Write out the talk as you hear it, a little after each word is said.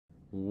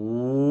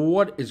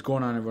What is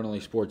going on, everyone?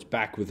 Only Sports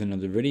back with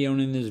another video, and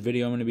in this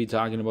video I'm going to be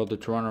talking about the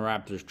Toronto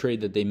Raptors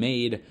trade that they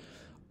made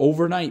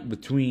overnight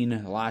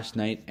between last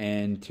night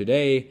and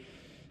today,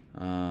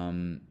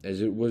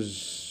 as it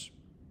was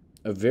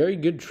a very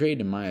good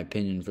trade in my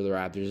opinion for the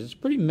Raptors. It's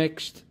pretty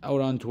mixed out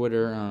on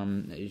Twitter,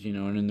 and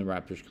in the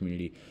Raptors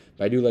community,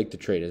 but I do like the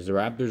trade as the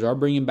Raptors are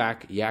bringing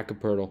back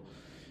Jakob.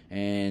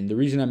 And the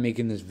reason I'm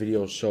making this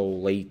video so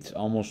late,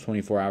 almost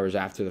 24 hours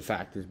after the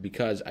fact, is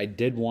because I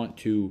did want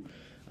to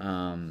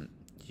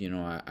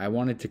I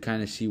wanted to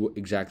kind of see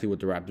exactly what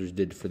the Raptors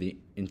did for the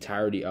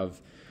entirety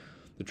of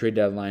the trade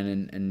deadline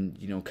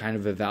and kind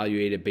of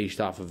evaluate it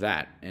based off of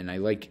that. And I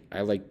like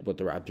what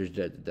the Raptors did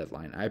at the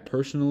deadline. I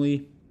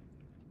personally,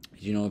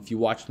 if you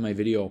watched my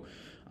video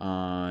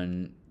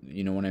on,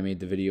 when I made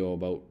the video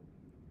about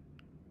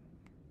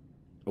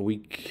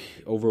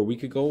over a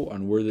week ago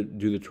on where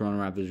do the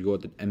Toronto Raptors go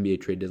at the NBA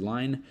trade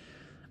deadline,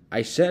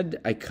 I said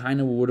I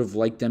kind of would have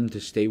liked them to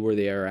stay where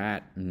they are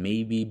at,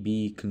 maybe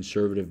be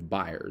conservative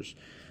buyers,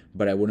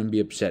 but I wouldn't be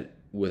upset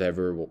with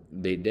whatever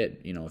they did,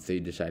 if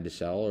they decide to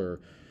sell or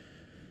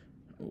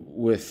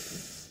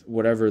with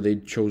whatever they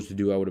chose to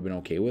do. I would have been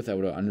okay with. I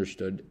would have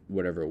understood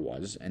whatever it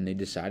was, and they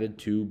decided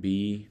to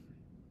be,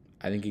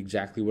 I think,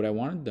 exactly what I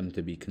wanted them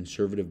to be,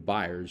 conservative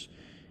buyers,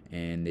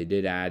 and they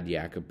did add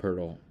Jakob,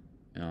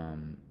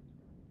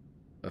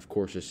 of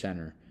course, a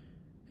center,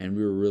 and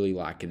we were really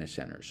lacking a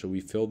center, so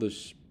we filled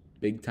this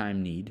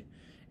big-time need,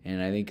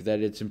 and I think that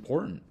it's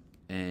important.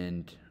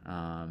 And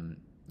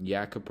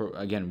Jakob,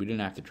 again, we didn't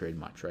have to trade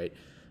much, right?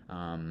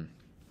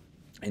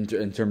 In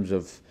terms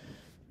of,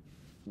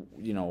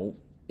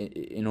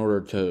 in order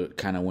to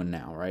kind of win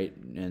now, right?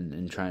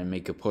 And try and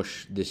make a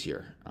push this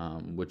year,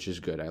 which is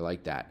good. I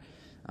like that.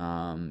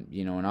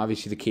 And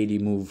obviously the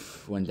KD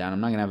move went down. I'm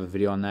not going to have a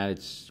video on that.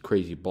 It's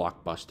crazy,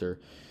 blockbuster,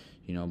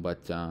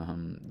 but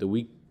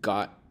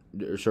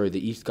the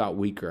East got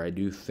weaker. I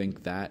do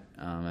think that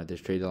at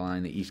this trade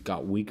deadline, the East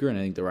got weaker, and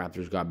I think the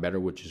Raptors got better,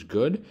 which is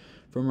good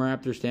from a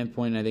Raptors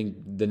standpoint. I think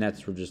the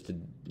Nets were just a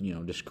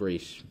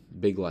disgrace,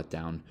 big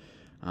letdown,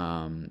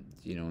 and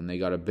they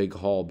got a big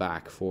haul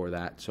back for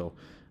that. So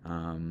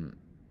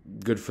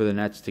good for the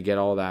Nets to get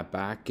all that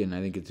back, and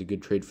I think it's a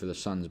good trade for the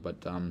Suns.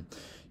 But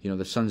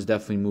the Suns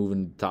definitely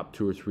moving top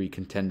 2 or 3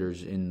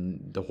 contenders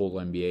in the whole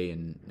NBA,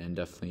 and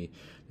definitely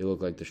they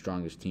look like the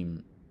strongest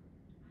team,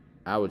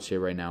 I would say,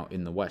 right now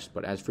in the West.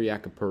 But as for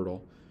Jakob,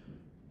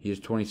 he is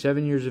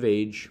 27 years of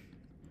age,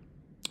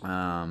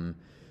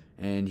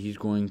 and he's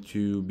going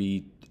to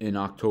be in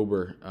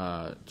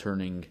October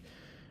turning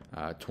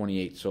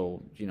 28.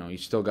 So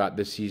he's still got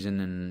this season,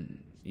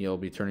 and he'll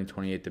be turning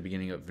 28 at the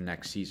beginning of the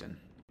next season.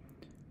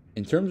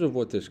 In terms of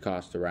what this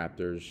cost the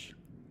Raptors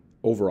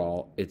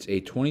overall, it's a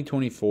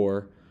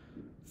 2024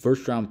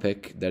 first-round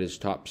pick that is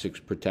top 6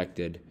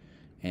 protected,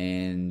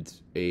 and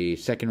a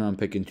second-round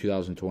pick in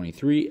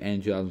 2023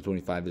 and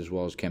 2025, as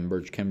well as Khem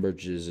Birch. Khem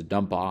Birch is a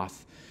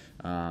dump-off.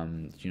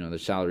 The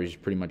salary is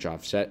pretty much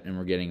offset, and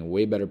we're getting a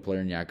way better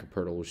player in Jakob,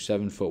 who's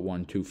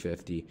 7'1",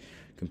 250,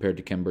 compared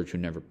to Khem Birch, who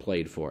never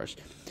played for us.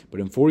 But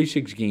in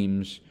 46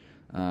 games,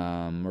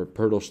 where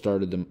Poeltl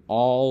started them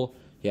all,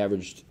 he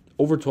averaged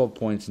over 12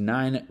 points,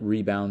 9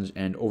 rebounds,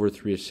 and over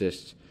 3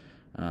 assists.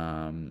 Per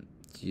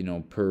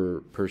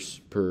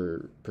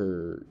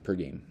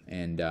game,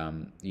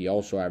 and he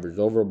also averaged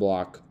over a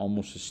block,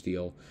 almost a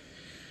steal,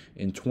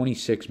 in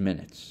 26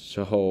 minutes.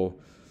 So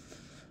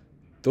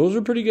those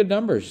are pretty good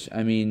numbers.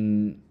 I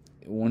mean,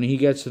 when he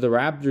gets to the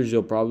Raptors,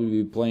 he'll probably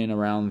be playing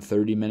around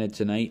 30 minutes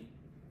a night,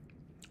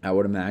 I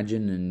would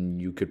imagine,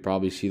 and you could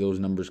probably see those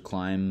numbers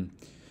climb,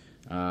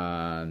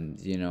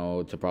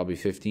 to probably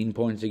 15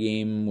 points a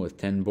game with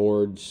 10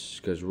 boards,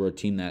 because we're a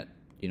team that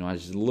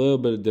has a little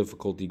bit of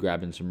difficulty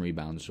grabbing some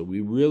rebounds. So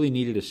we really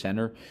needed a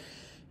center,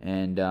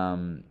 and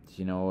I'm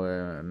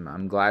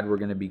glad we're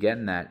going to be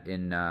getting that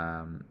in.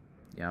 I'm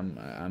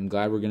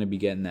glad we're going to be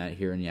getting that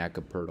here in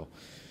Jakob.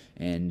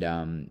 And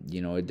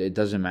it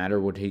doesn't matter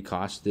what he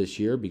costs this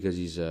year, because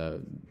he's a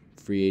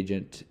free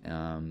agent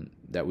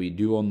that we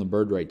do own the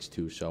bird rights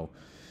to. So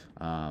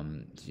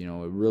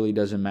it really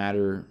doesn't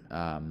matter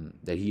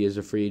that he is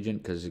a free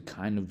agent, because it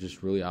kind of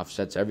just really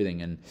offsets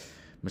everything. And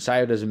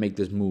Messiah doesn't make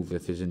this move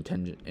if his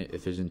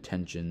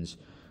intentions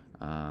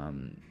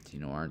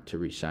aren't to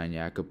re-sign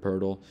Jakob.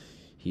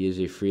 He is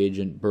a free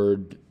agent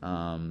bird,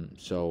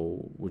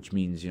 which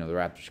means the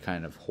Raptors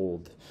kind of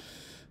hold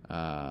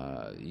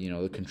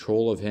the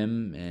control of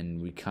him,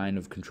 and we kind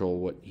of control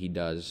what he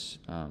does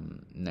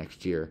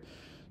next year.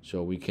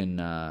 So we can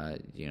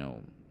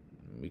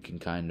we can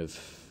kind of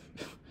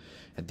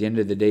at the end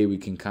of the day, we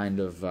can kind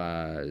of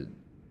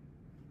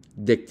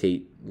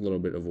dictate a little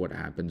bit of what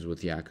happens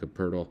with Jakob.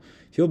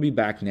 He'll be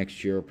back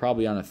next year,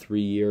 probably on a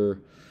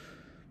 3-year,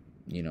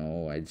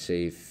 I'd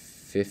say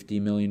 $50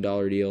 million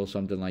deal,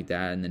 something like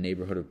that, in the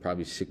neighborhood of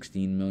probably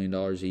 $16 million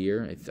a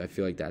year. I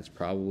feel like that's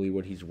probably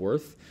what he's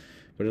worth,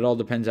 but it all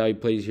depends how he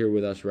plays here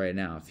with us right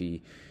now. If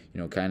he,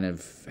 kind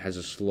of has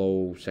a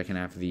slow second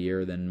half of the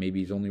year, then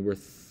maybe he's only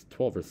worth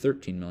 $12 or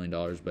 $13 million.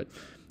 But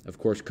Of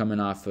course, coming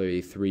off of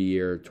a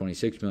 3-year,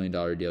 $26 million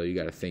deal, you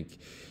got to think,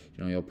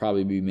 he'll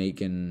probably be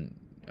making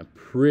a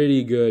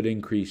pretty good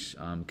increase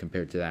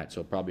compared to that.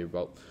 So probably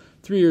about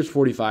 3 years,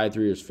 45,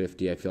 3 years,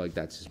 50. I feel like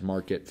that's his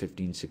market,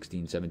 15,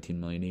 16, 17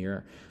 million a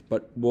year.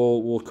 But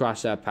we'll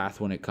cross that path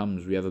when it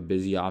comes. We have a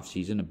busy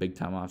offseason, a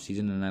big-time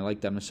offseason, and I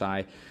like that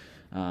Masai,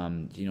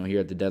 here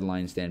at the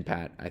deadline stand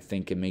pat. I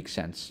think it makes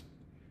sense.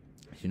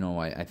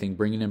 I think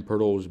bringing in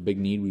Poeltl was a big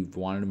need. We've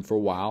wanted him for a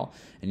while,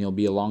 and he'll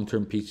be a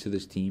long-term piece to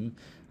this team.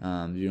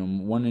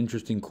 One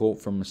interesting quote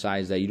from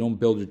Masai is that you don't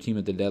build your team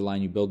at the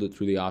deadline, you build it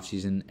through the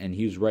offseason, and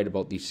he was right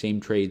about these same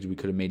trades we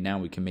could have made now,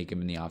 we can make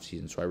them in the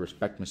offseason. So I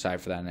respect Masai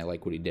for that, and I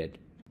like what he did.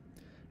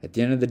 At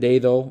the end of the day,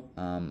 though,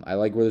 I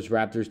like where this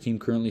Raptors team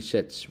currently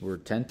sits. We're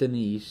 10th in the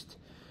East,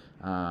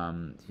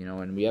 and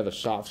we have a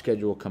soft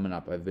schedule coming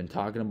up. I've been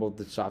talking about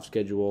the soft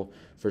schedule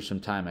for some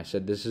time. I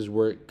said this is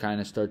where it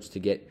kind of starts to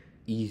get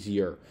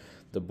easier.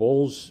 The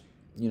Bulls,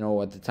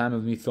 at the time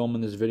of me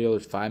filming this video,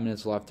 there's 5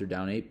 minutes left. They're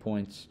down 8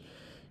 points,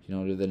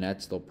 to the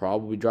Nets. They'll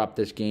probably drop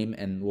this game,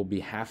 and we'll be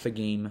half a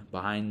game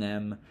behind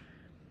them.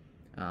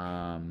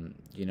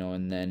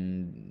 And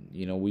then,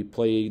 we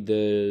play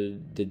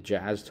the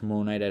Jazz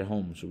tomorrow night at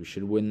home, so we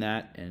should win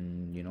that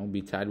and,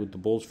 be tied with the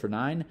Bulls for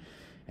 9.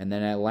 And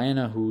then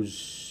Atlanta,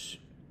 who's,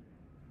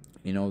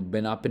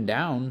 been up and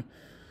down,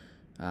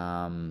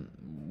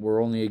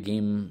 we're only a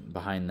game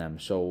behind them.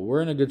 So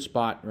we're in a good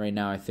spot right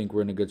now. I think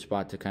we're in a good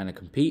spot to kind of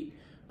compete,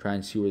 try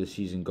and see where the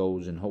season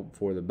goes and hope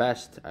for the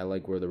best. I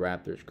like where the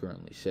Raptors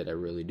currently sit. I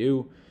really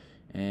do.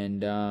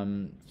 And,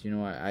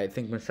 I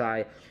think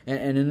Masai,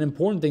 and an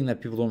important thing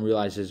that people don't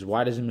realize is,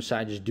 why doesn't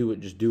Masai just do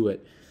it? Just do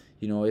it.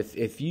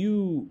 If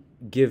you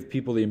give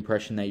people the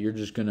impression that you're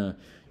just going to,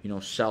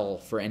 sell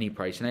for any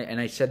price, and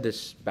I said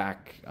this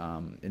back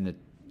in the,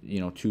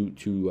 two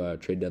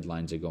trade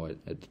deadlines ago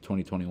at the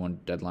 2021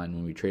 deadline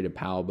when we traded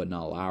Powell but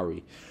not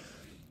Lowry.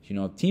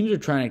 If teams are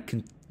trying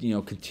to,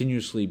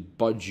 continuously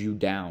budge you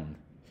down,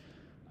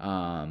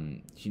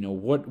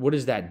 what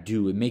does that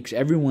do? It makes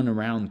everyone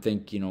around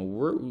think,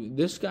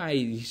 this guy,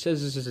 he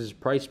says this is his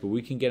price, but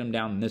we can get him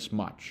down this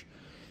much.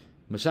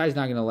 Masai's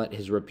not going to let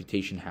his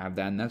reputation have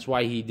that, and that's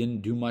why he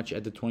didn't do much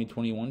at the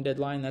 2021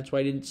 deadline. That's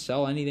why he didn't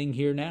sell anything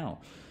here now.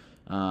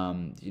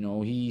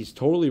 He's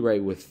totally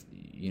right with,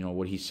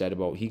 what he said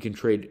about he can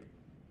trade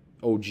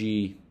OG,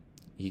 he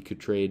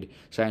could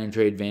sign and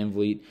trade Van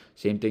Vliet.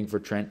 Same thing for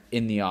Trent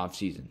in the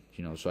offseason.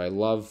 So I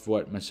love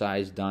what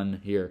Masai's done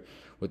here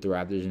with the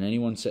Raptors. And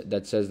anyone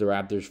that says the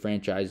Raptors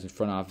franchise and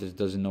front office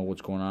doesn't know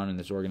what's going on in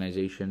this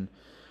organization,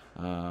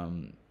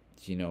 you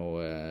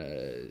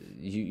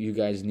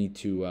guys need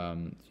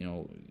to,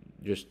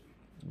 just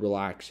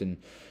relax. And,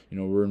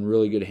 we're in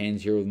really good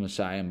hands here with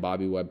Masai and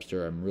Bobby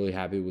Webster. I'm really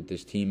happy with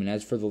this team. And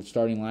as for the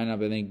starting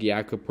lineup, I think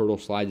Jakob Poeltl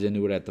slides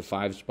into it at the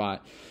 5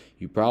 spot.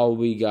 You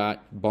probably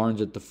got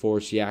Barnes at the 4,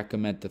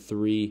 Siakam at the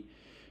 3.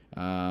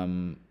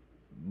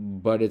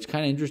 But it's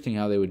kind of interesting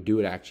how they would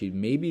do it, actually.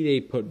 Maybe they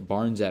put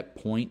Barnes at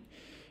point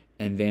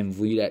and Van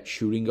Vliet at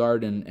shooting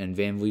guard, and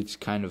Van Vliet's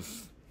kind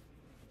of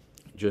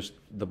just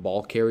the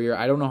ball carrier.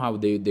 I don't know how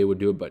they would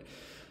do it, but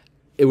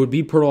it would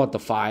be Poeltl at the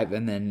 5,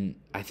 and then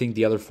I think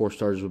the other 4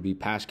 starters would be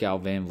Pascal,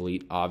 Van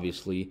Vliet,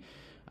 obviously,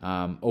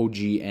 OG,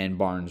 and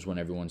Barnes when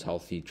everyone's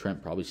healthy.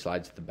 Trent probably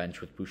slides to the bench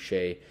with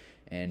Boucher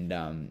and,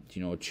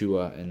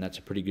 Achua, and that's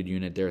a pretty good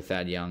unit there,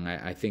 Thad Young.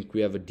 I think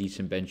we have a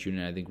decent bench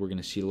unit. I think we're going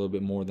to see a little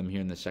bit more of them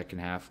here in the second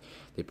half.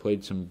 They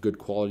played some good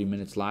quality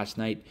minutes last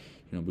night.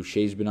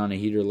 Boucher's been on a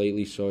heater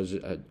lately, so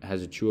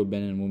has Achua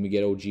been, and when we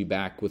get OG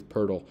back with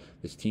Poeltl,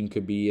 this team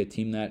could be a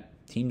team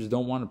that teams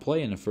don't want to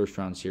play in a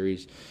first-round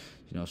series.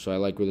 So I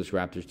like where this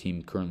Raptors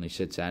team currently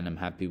sits at, and I'm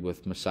happy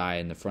with Masai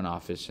and the front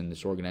office and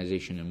this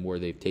organization and where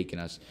they've taken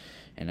us,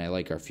 and I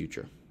like our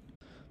future.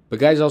 But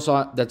guys, that's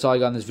all I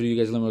got in this video.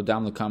 You guys let me know down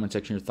in the comment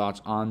section your thoughts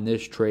on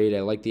this trade.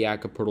 I like the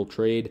Jakob Poeltl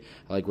trade.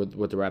 I like what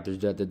the Raptors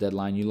did at the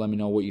deadline. You let me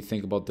know what you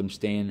think about them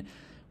staying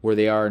where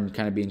they are and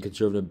kind of being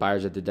conservative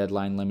buyers at the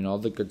deadline. Let me know all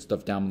the good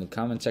stuff down in the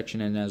comment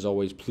section. And as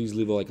always, please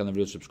leave a like on the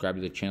video, subscribe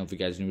to the channel if you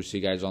guys are new. See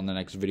you guys on the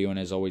next video. And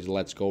as always,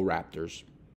 let's go Raptors.